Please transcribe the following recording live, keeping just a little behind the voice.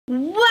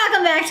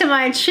Welcome back to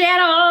my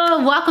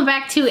channel. Welcome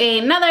back to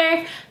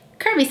another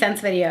Curvy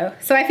Scents video.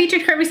 So I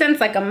featured Curvy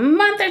Scents like a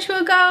month or two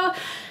ago.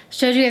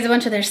 Showed you guys a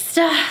bunch of their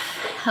stuff,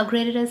 how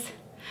great it is,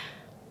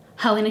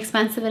 how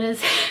inexpensive it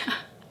is.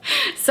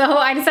 So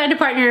I decided to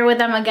partner with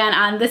them again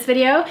on this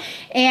video.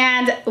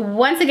 And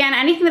once again,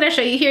 anything that I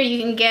show you here,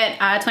 you can get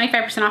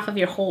 25% off of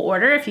your whole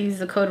order if you use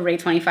the code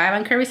RAE25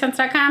 on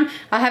curvyscents.com.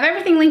 I'll have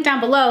everything linked down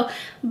below,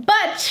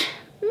 but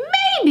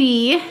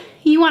maybe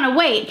you want to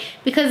wait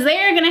because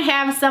they're going to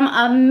have some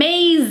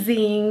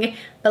amazing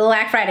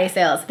Black Friday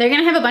sales. They're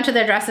going to have a bunch of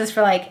their dresses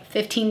for like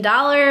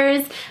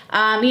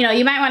 $15. You know,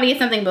 you might want to get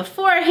something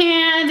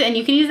beforehand and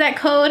you can use that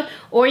code,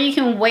 or you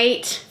can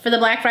wait for the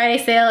Black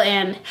Friday sale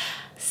and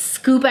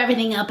scoop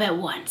everything up at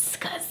once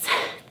because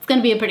it's going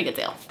to be a pretty good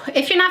sale.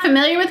 If you're not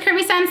familiar with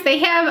Curvy Scents, they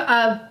have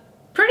a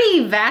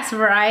pretty vast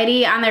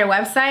variety on their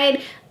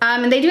website.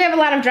 And they do have a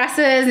lot of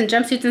dresses and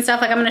jumpsuits and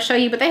stuff like I'm going to show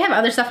you, but they have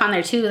other stuff on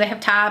there too. They have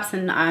tops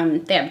and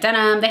they have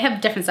denim. They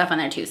have different stuff on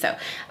there too. So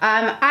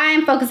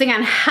I'm focusing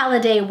on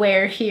holiday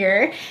wear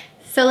here.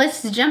 So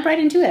let's jump right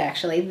into it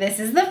actually. This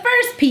is the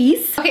first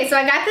piece. Okay, so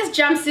I got this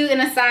jumpsuit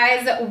in a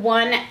size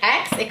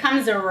 1X. It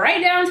comes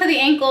right down to the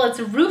ankle. It's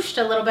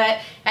ruched a little bit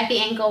at the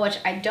ankle, which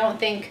I don't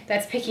think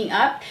that's picking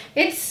up.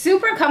 It's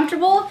super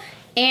comfortable.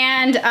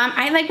 And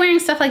I like wearing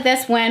stuff like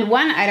this when,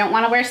 one, I don't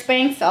want to wear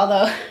Spanx,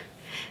 although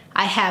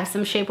I have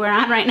some shapewear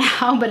on right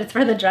now, but it's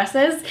for the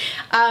dresses.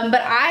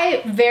 But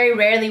I very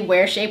rarely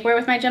wear shapewear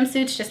with my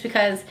jumpsuits just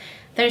because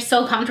they're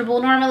so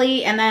comfortable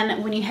normally. And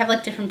then when you have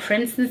like different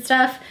prints and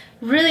stuff,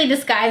 really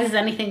disguises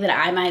anything that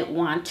I might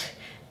want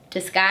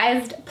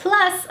disguised.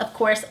 Plus, of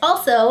course,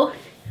 also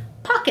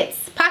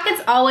pockets.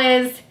 Pockets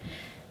always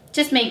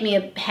just make me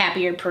a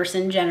happier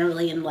person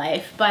generally in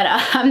life.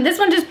 But this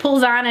one just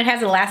pulls on. It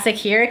has elastic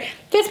here.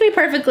 Fits me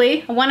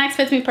perfectly. A 1X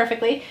fits me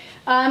perfectly.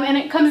 And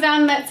it comes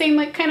down that same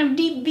like kind of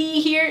deep V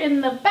here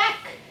in the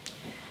back.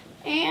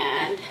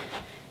 And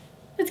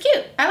it's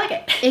cute. I like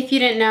it. If you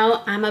didn't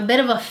know, I'm a bit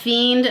of a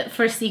fiend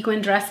for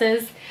sequin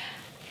dresses.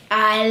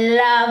 I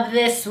love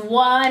this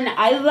one.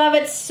 I love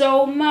it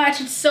so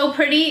much. It's so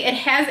pretty. It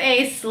has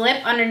a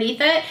slip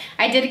underneath it.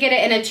 I did get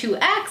it in a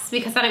 2X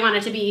because I didn't want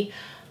it to be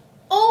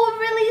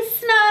really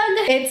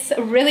snug. It's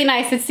really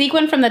nice. It's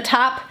sequin from the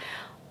top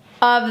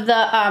of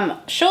the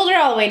shoulder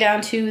all the way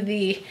down to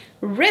the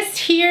wrist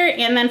here,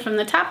 and then from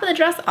the top of the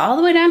dress all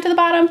the way down to the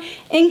bottom,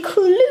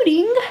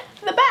 including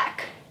the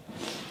back.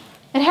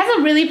 It has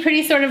a really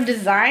pretty sort of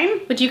design,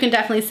 which you can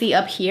definitely see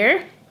up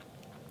here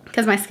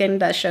because my skin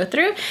does show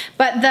through,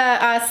 but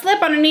the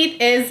slip underneath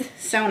is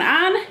sewn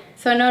on,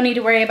 so no need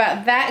to worry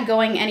about that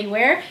going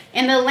anywhere.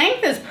 And the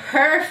length is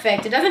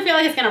perfect. It doesn't feel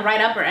like it's gonna ride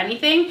up or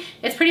anything.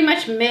 It's pretty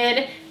much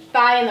mid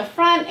thigh in the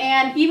front,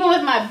 and even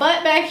with my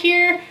butt back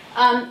here,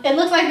 it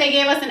looks like they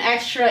gave us an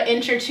extra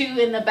inch or two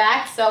in the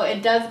back, so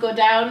it does go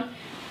down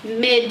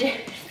mid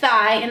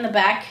thigh in the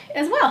back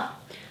as well.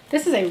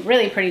 This is a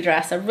really pretty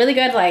dress, a really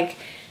good like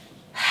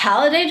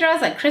holiday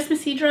dress, like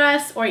Christmassy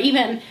dress, or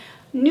even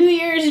New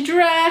Year's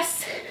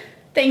dress,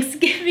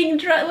 Thanksgiving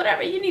dress,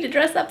 whatever you need to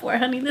dress up for,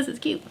 honey. This is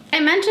cute. I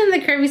mentioned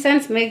that Curvy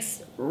Scents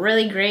makes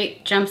really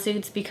great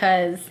jumpsuits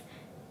because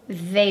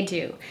they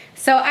do.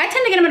 So I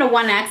tend to get them in a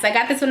 1X. I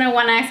got this one in a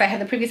 1X. I had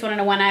the previous one in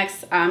a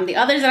 1X. The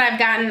others that I've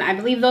gotten, I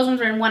believe those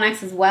ones are in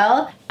 1X as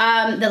well.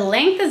 The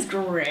length is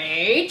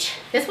great.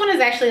 This one is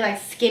actually like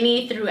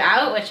skinny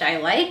throughout, which I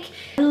like.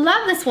 I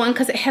love this one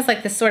because it has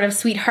like this sort of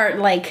sweetheart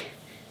like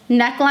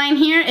neckline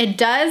here. It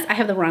does, I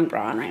have the wrong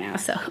bra on right now,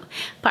 so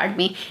pardon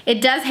me.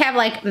 It does have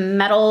like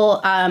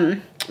metal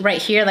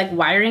right here, like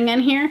wiring in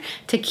here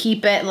to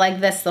keep it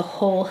like this the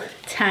whole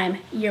time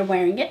you're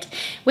wearing it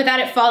without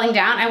it falling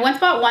down. I once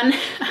bought one,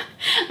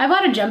 I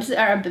bought a jumpsuit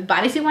or a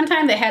bodysuit one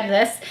time that had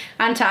this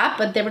on top,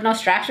 but there were no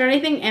straps or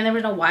anything and there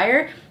was no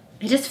wire.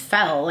 It just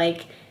fell.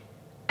 Like,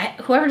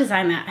 whoever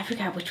designed that, I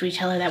forgot which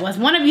retailer that was.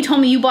 One of you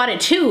told me you bought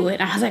it too,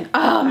 and I was like,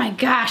 oh my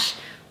gosh,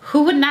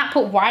 who would not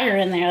put wire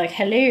in there? Like,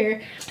 hello.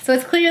 So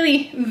it's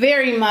clearly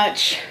very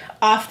much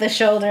off the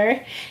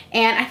shoulder.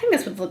 And I think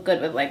this would look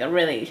good with like a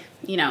really,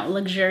 you know,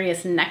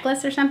 luxurious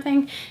necklace or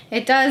something.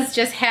 It does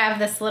just have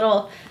this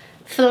little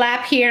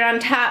flap here on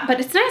top, but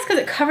it's nice because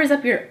it covers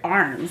up your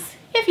arms.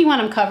 If you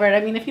want them covered. I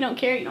mean, if you don't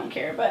care, you don't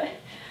care, but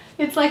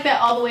it's like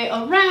that all the way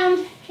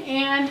around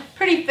and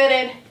pretty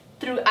fitted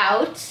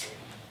throughout.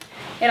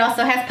 It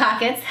also has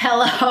pockets.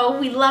 Hello,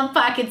 we love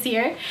pockets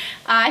here.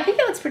 I think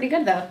it looks pretty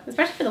good though,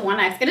 especially for the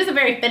 1X. It is a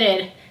very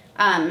fitted,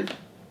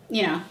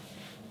 you know,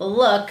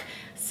 look.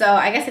 So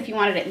I guess if you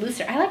wanted it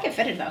looser, I like it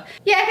fitted though.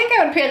 Yeah, I think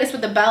I would pair this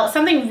with a belt,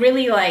 something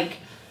really like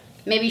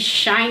maybe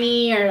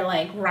shiny or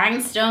like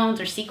rhinestones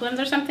or sequins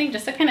or something,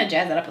 just to kind of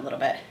jazz it up a little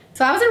bit.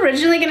 So I was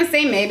originally gonna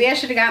say maybe I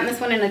should have gotten this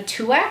one in a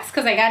 2X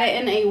because I got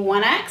it in a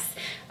 1X.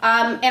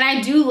 And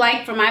I do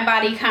like for my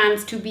body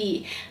cons to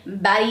be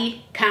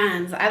body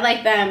cons. I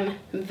like them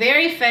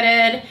very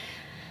fitted.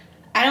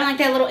 I don't like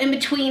that little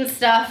in-between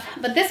stuff.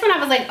 But this one I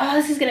was like, oh,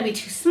 this is gonna be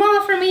too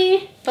small for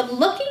me. But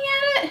looking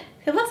at it,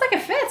 it looks like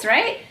it fits,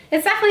 right?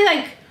 It's definitely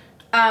like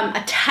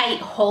a tight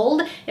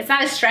hold. It's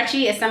not as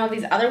stretchy as some of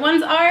these other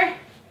ones are.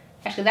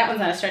 Actually, that one's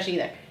not a stretchy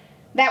either.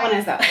 That one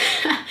is though.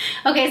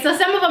 Okay, so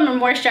some of them are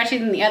more stretchy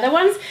than the other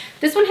ones.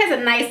 This one has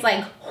a nice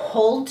like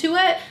hold to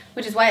it,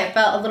 which is why it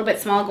felt a little bit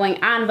small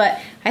going on, but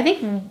I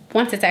think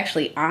once it's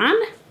actually on,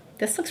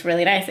 this looks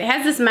really nice. It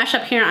has this mesh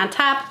up here on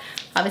top.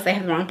 Obviously I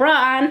have the wrong bra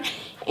on.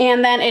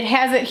 And then it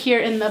has it here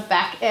in the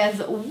back as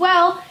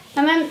well.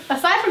 And then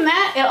aside from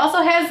that, it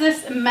also has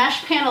this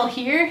mesh panel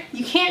here.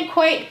 You can't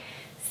quite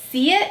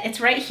see it.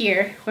 It's right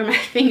here where my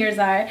fingers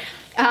are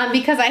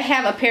because I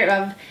have a pair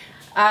of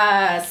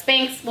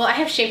Spanx. Well, I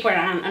have shapewear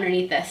on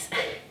underneath this.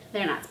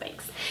 They're not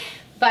Spanx.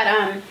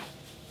 But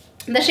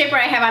the shapewear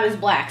I have on is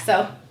black.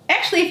 So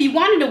actually, if you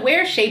wanted to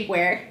wear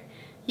shapewear,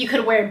 you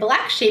could wear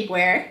black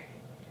shapewear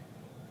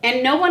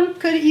and no one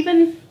could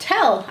even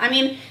tell. I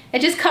mean,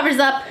 it just covers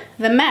up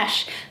the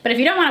mesh. But if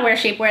you don't want to wear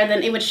shapewear,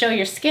 then it would show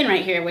your skin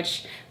right here,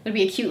 which would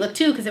be a cute look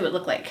too, because it would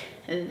look like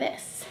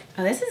this.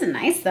 Oh, this is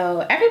nice though.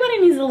 Everybody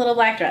needs a little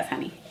black dress,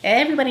 honey.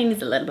 Everybody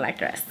needs a little black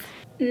dress.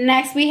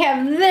 Next, we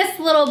have this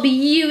little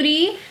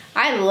beauty.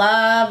 I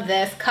love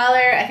this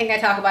color. I think I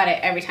talk about it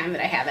every time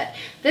that I have it.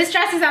 This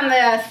dress is on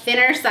the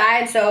thinner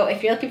side, so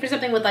if you're looking for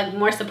something with like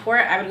more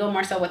support, I would go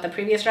more so with the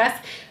previous dress.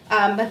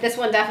 But this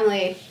one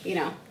definitely, you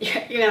know,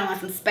 you're gonna want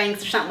some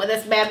Spanx or something with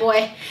this bad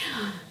boy.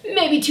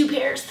 Maybe 2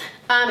 pairs.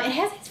 It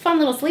has these fun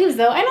little sleeves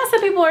though. I know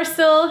some people are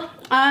still,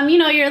 you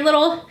know, you're a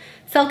little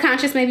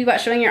self-conscious maybe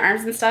about showing your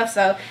arms and stuff,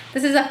 so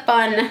this is a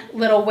fun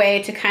little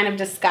way to kind of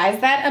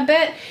disguise that a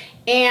bit.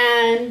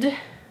 And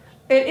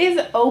it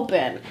is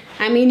open.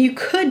 I mean, you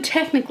could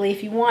technically,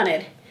 if you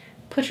wanted,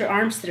 put your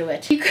arms through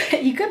it. You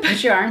could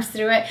put your arms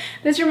through it.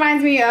 This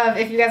reminds me of,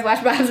 if you guys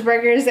watch Bob's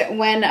Burgers,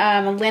 when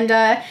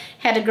Linda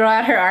had to grow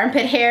out her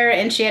armpit hair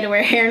and she had to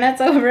wear hairnets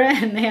over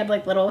it, and they had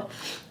like little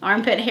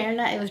armpit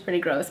hairnet. It was pretty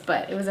gross,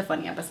 but it was a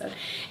funny episode.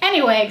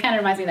 Anyway, it kind of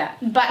reminds me of that.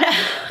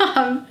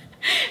 But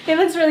it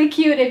looks really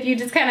cute if you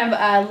just kind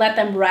of let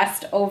them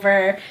rest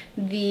over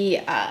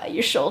the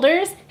your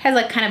shoulders. Has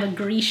like kind of a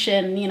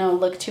Grecian, you know,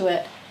 look to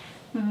it.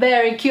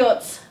 Very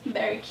cute,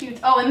 very cute.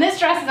 Oh, and this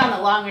dress is on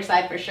the longer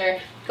side for sure.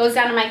 Goes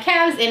down to my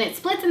calves and it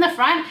splits in the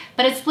front,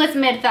 but it splits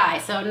mid-thigh,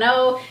 so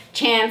no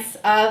chance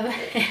of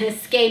an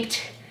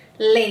escaped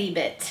lady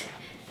bit.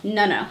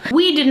 No, no.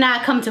 We did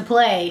not come to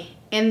play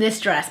in this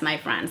dress, my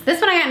friends.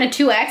 This one I got in a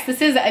 2X.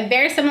 This is a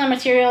very similar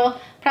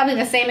material, probably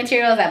the same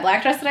material as that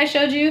black dress that I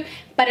showed you,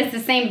 but it's the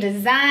same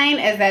design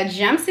as that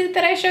jumpsuit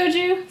that I showed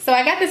you. So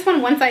I got this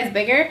one size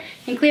bigger,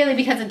 and clearly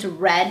because it's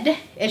red,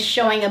 it's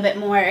showing a bit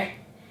more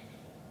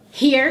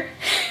here.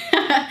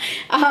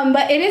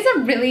 But it is a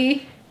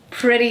really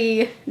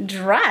pretty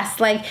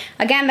dress. Like,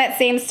 again, that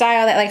same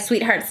style, that like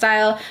sweetheart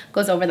style,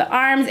 goes over the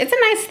arms. It's a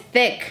nice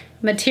thick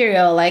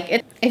material. Like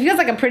it feels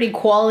like a pretty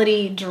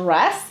quality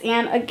dress.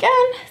 And again,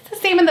 it's the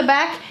same in the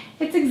back.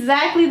 It's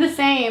exactly the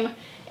same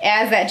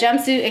as that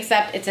jumpsuit,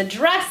 except it's a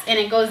dress and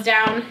it goes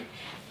down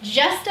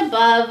just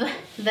above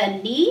the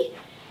knee,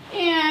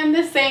 and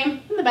the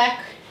same in the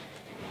back.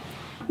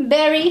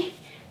 Very,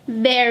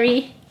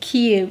 very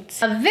cute.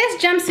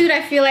 This jumpsuit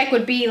I feel like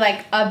would be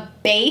like a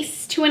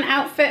base to an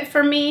outfit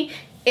for me.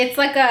 It's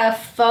like a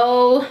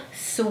faux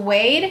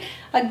suede.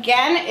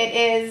 Again, it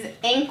is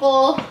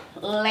ankle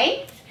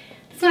length.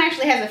 This one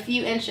actually has a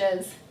few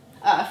inches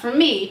for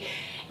me,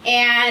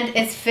 and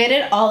it's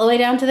fitted all the way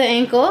down to the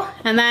ankle,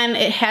 and then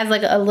it has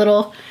like a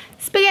little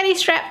spaghetti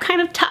strap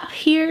kind of top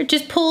here. It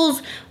just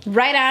pulls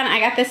right on. I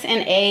got this in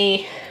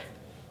a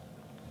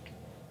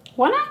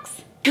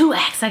 1X?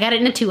 2X. I got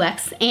it in a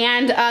 2X,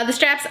 and the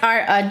straps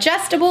are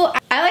adjustable.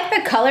 I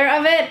like the color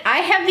of it. I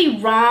have the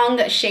wrong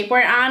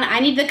shapewear on. I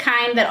need the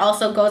kind that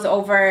also goes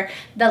over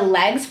the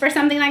legs for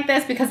something like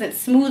this, because it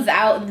smooths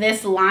out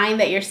this line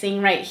that you're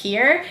seeing right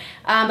here.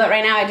 But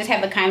right now I just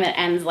have the kind that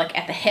ends like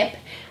at the hip,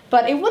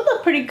 but it would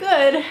look pretty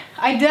good.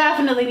 I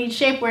definitely need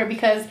shapewear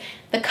because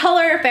the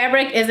color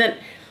fabric isn't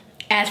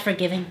as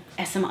forgiving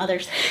as some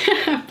others,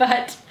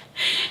 but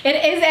it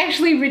is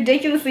actually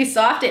ridiculously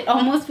soft. It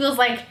almost feels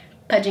like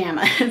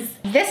pajamas.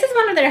 This is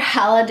one of their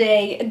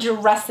holiday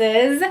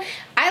dresses.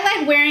 I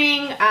like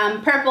wearing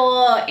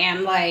purple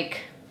and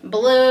like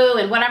blue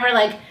and whatever,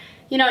 like,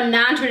 you know,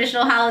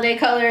 non-traditional holiday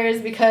colors,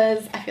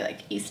 because I feel like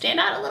you stand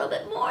out a little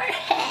bit more.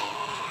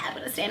 I'm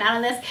gonna stand out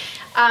on this.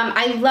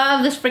 I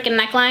love this freaking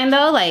neckline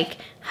though. Like,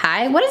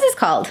 hi, what is this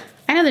called?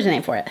 I know there's a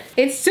name for it.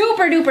 It's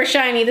super duper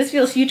shiny. This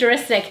feels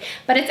futuristic,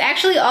 but it's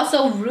actually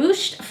also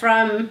ruched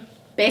from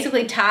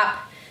basically top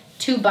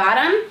to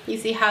bottom. You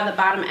see how the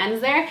bottom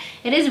ends there?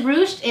 It is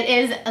ruched. It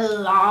is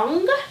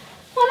long.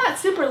 Well, not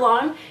super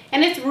long.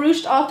 And it's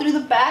ruched all through the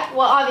back.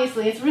 Well,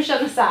 obviously, it's ruched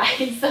on the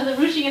sides, so the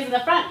ruching is in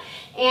the front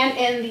and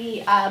in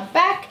the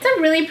back. It's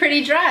a really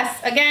pretty dress.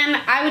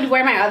 Again, I would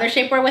wear my other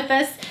shapewear with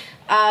this,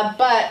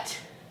 but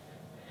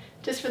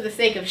just for the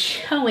sake of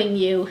showing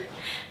you,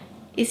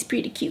 it's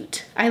pretty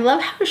cute. I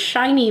love how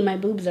shiny my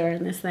boobs are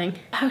in this thing.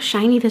 How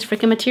shiny this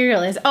freaking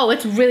material is. Oh,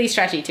 it's really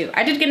stretchy too.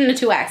 I did get in a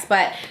 2X,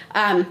 but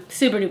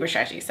super duper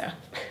stretchy, so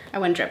I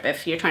wouldn't trip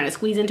if you're trying to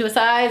squeeze into a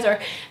size, or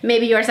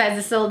maybe your size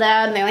is sold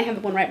out and they only have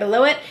the one right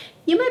below it.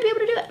 You might be able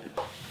to do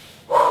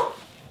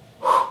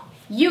it.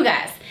 You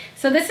guys.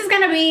 So this is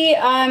gonna be,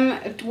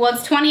 well,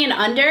 it's 20 and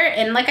under,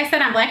 and like I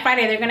said, on Black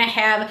Friday, they're gonna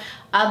have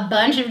a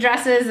bunch of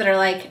dresses that are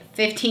like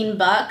 15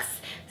 bucks.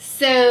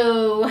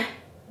 So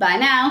buy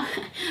now,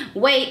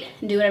 wait,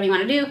 do whatever you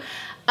wanna do.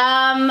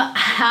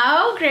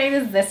 How great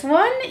is this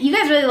one? You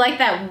guys really like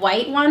that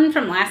white one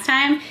from last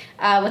time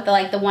with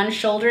the one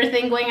shoulder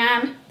thing going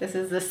on. This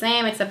is the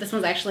same, except this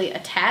one's actually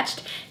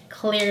attached.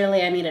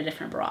 Clearly I need a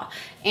different bra.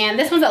 And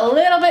this one's a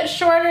little bit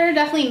shorter,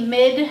 definitely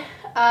mid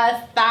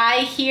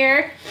thigh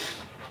here.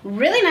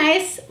 Really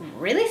nice,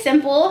 really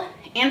simple,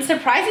 and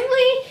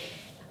surprisingly,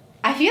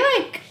 I feel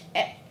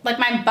like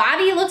my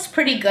body looks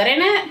pretty good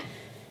in it.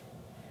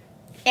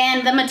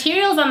 And the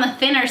material's on the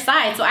thinner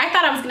side, so I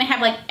thought I was gonna have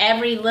like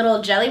every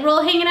little jelly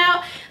roll hanging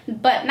out,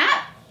 but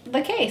not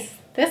the case.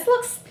 This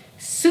looks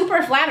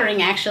super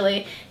flattering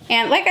actually.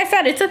 And like I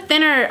said, it's a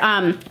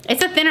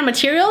thinner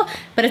material,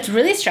 but it's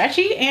really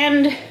stretchy,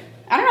 and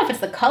I don't know if it's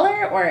the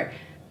color or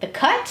the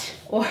cut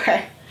or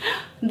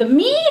the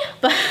me,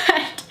 but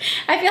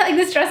I feel like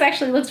this dress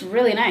actually looks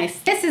really nice.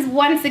 This is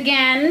once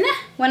again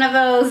one of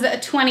those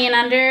 20 and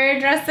under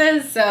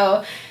dresses,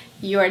 so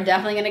you are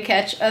definitely gonna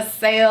catch a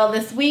sale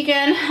this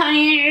weekend,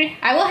 honey.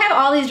 I will have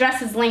all these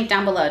dresses linked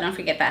down below, don't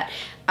forget that.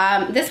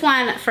 This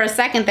one, for a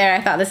second there,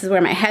 I thought this is where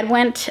my head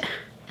went.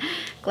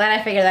 Glad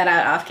I figured that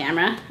out off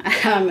camera.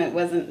 It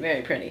wasn't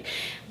very pretty.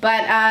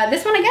 But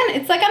this one,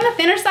 again, it's like on the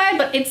thinner side,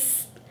 but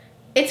it's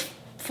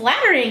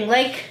flattering.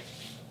 Like,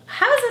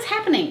 how is this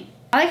happening?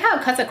 I like how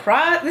it cuts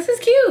across. This is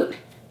cute.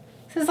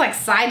 This is like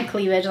side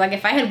cleavage. Like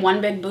if I had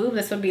one big boob,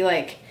 this would be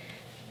like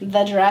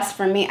the dress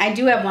for me. I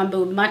do have one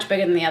boob, much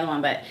bigger than the other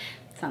one, but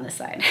it's on this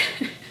side.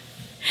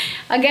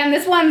 Again,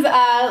 this one's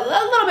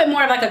a little bit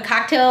more of like a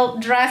cocktail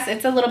dress.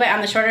 It's a little bit on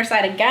the shorter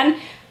side again.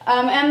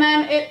 And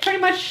then it pretty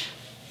much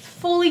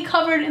fully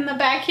covered in the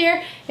back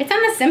here. It's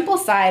on the simple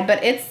side,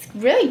 but it's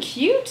really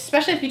cute,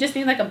 especially if you just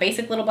need like a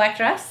basic little black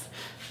dress.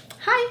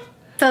 Hi.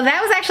 So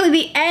that was actually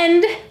the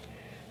end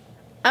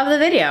of the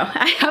video.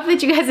 I hope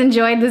that you guys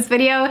enjoyed this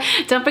video.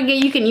 Don't forget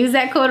you can use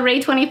that code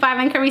RAE25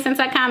 on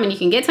CurvySense.com and you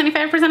can get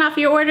 25% off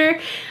your order.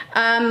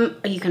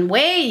 You can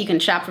wait, you can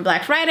shop for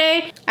Black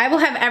Friday. I will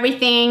have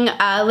everything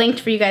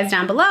linked for you guys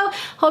down below.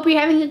 Hope you're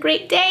having a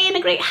great day and a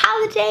great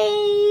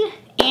holiday.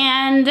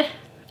 And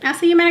I'll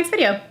see you in my next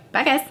video.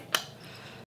 Bye guys.